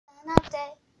An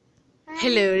update.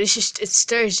 Hello, it's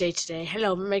Thursday today.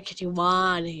 Hello, Kitty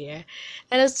One here.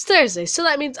 And it's Thursday, so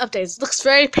that means updates. It looks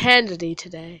very panda-y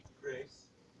today. Grace,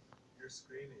 you're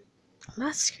screaming. I'm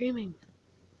not screaming.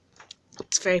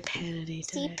 It's very panda-y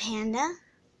See, today. panda?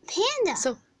 Panda!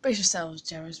 So, brace yourselves,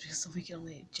 Jammers, because the weekend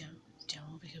only Gem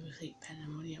will become a complete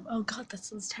pandemonium. Oh god, that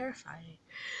sounds terrifying.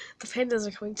 The pandas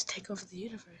are going to take over the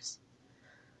universe.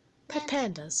 Pet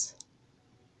pandas.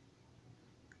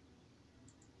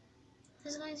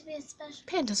 There's going to be a special...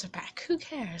 Pandas are back. Who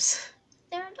cares?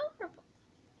 They're adorable.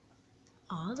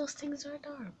 Aw, those things are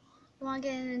adorable. You want to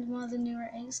get into one of the newer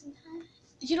eggs sometime?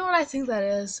 You know what I think that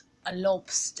is? A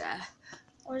lobster.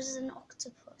 Or is it an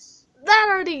octopus? That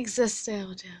already exists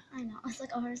now, Jim. I know. It's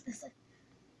like, or is this like...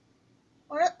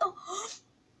 Or... Oh!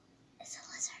 It's a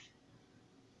lizard.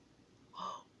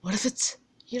 What if it's...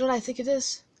 You know what I think it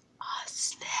is? A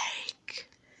snake.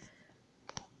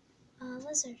 A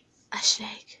lizard. A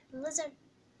snake. A lizard.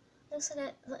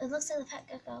 It looks like a pet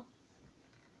gecko.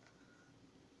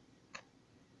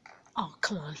 Oh,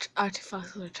 come on.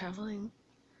 Artifacts are traveling.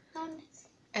 Oh, nice.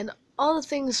 And all the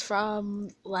things from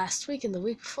last week and the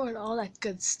week before and all that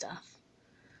good stuff.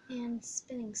 And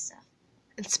spinning stuff.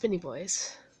 And Spinny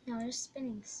Boys. No, there's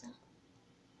spinning stuff.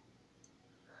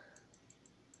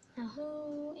 Now,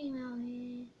 who emailed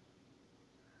me?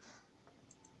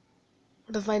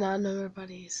 One of my non-member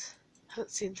buddies. I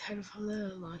haven't seen heard of him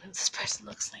in a long time. This person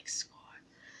looks like Score.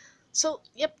 So,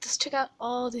 yep, let's check out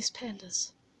all these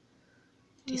pandas.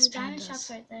 There's a diamond shop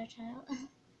right there, child.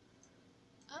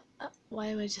 Why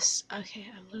am I just... Okay,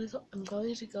 I'm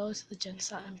going to go to the gem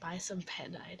shop and buy some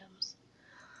panda items.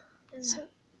 So,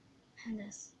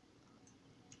 pandas.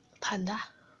 Panda?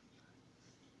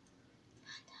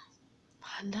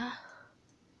 Panda?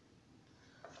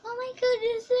 Oh my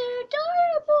goodness, they're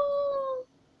adorable!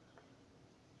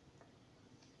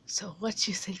 So what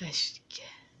do you think I should get?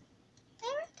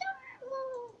 They're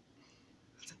adorable!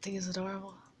 The thing is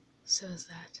adorable. So is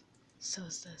that. So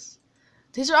is this.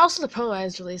 These are also the promo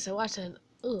items released. I watched it.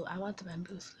 Ooh, I want the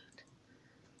bamboo flute.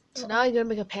 So now I'm gonna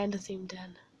make a panda themed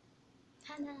den.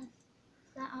 Pandas.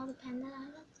 Is that all the panda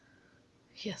items?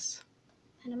 Yes.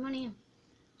 Pandemonium. Do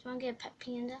you want to get a pet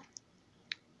panda?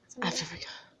 After we go.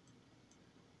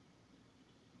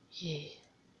 Yeah.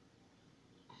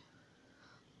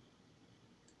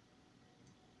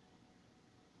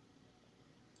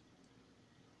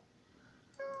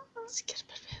 Let's get a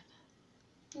pet panda.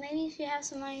 Maybe if you have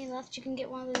some money left, you can get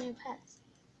one of the new pets.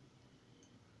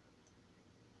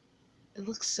 It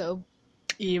looks so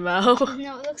emo.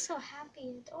 No, it looks so happy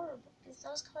and adorable.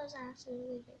 Those colors are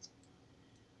absolutely great.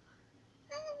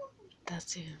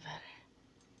 That's even better.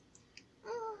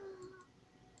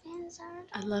 Pandas are adorable.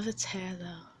 I love its hair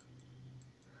though.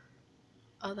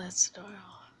 Oh, that's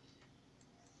adorable.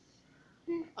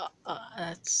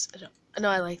 That's... No,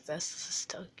 I like this. This is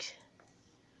Stoke.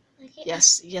 Like it?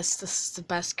 Yes, this is the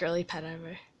best girly pet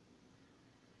ever.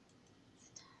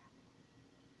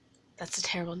 That's a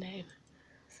terrible name.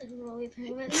 It's like Rolly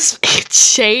Penguin. It's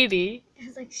shady.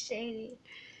 It's like shady.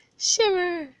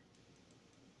 Shimmer.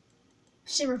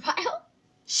 Shimmer Pile?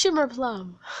 Shimmer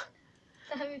Plum.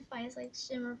 That'd be fine. It's like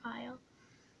Shimmer Pile.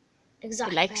 It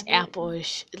Exotic likes bamboo.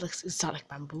 apples. It looks exotic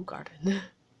bamboo garden.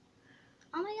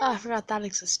 Oh my Oh, I god. forgot that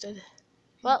existed.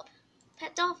 Well,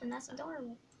 Pet dolphin. That's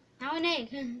adorable. Now an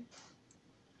egg. An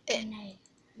egg.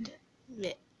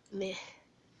 meh.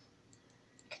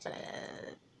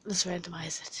 Let's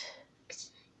randomize it.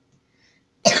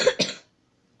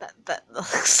 That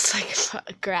looks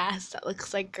like grass. That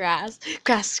looks like grass.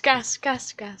 Grass.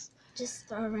 Just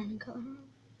throw a random color.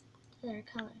 There are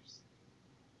colors.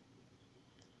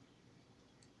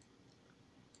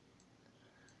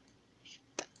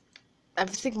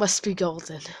 Everything must be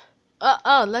golden.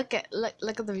 Oh! Look at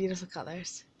the beautiful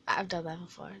colors. I've done that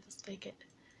before. Let's make it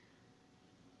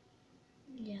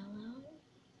Yellow.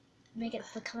 Make it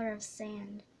the color of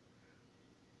sand.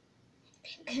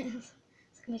 Pink. Let's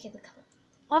make it the color.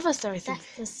 What was everything?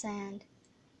 That's the sand.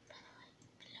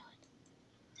 Below it.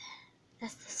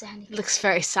 That's the sandy. It looks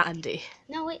very sandy.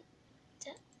 No, wait.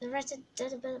 The rest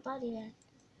did a bit of body there.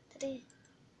 Did he? It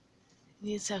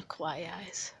needs to have kawaii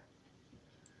eyes.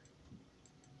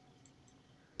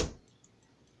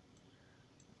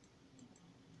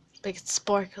 Make it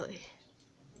sparkly.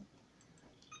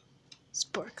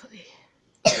 Sparkly.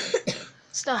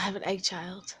 Let's not have an egg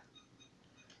child.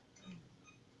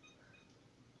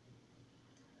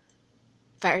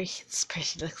 It's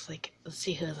pretty. Looks like. Let's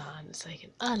see who's on. It's like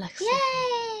look.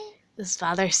 Yay! This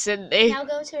Father Sydney. Now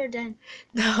go to her den.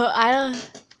 No, I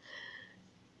don't.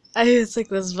 It's like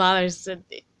this Father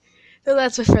Sydney. No,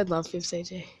 that's my friend Love Peeps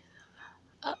AJ.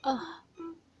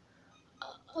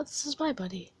 Oh, this is my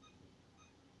buddy.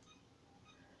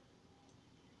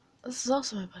 This is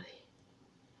also my buddy.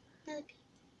 Another P.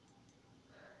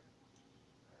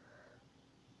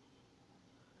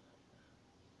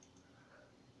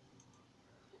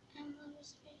 I'm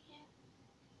almost right here.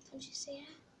 Don't you see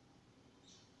her?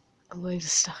 I'm going to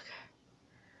stalk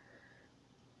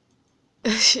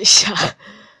her. She shot.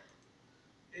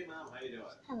 Hey mom, how you doing?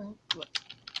 Hello.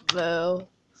 Boo.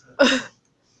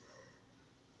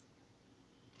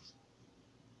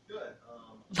 Good.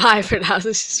 Bye for now.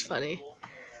 This is funny.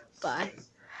 Bye.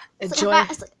 Enjoy. I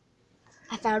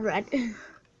found red. I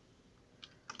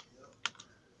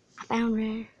found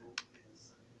red.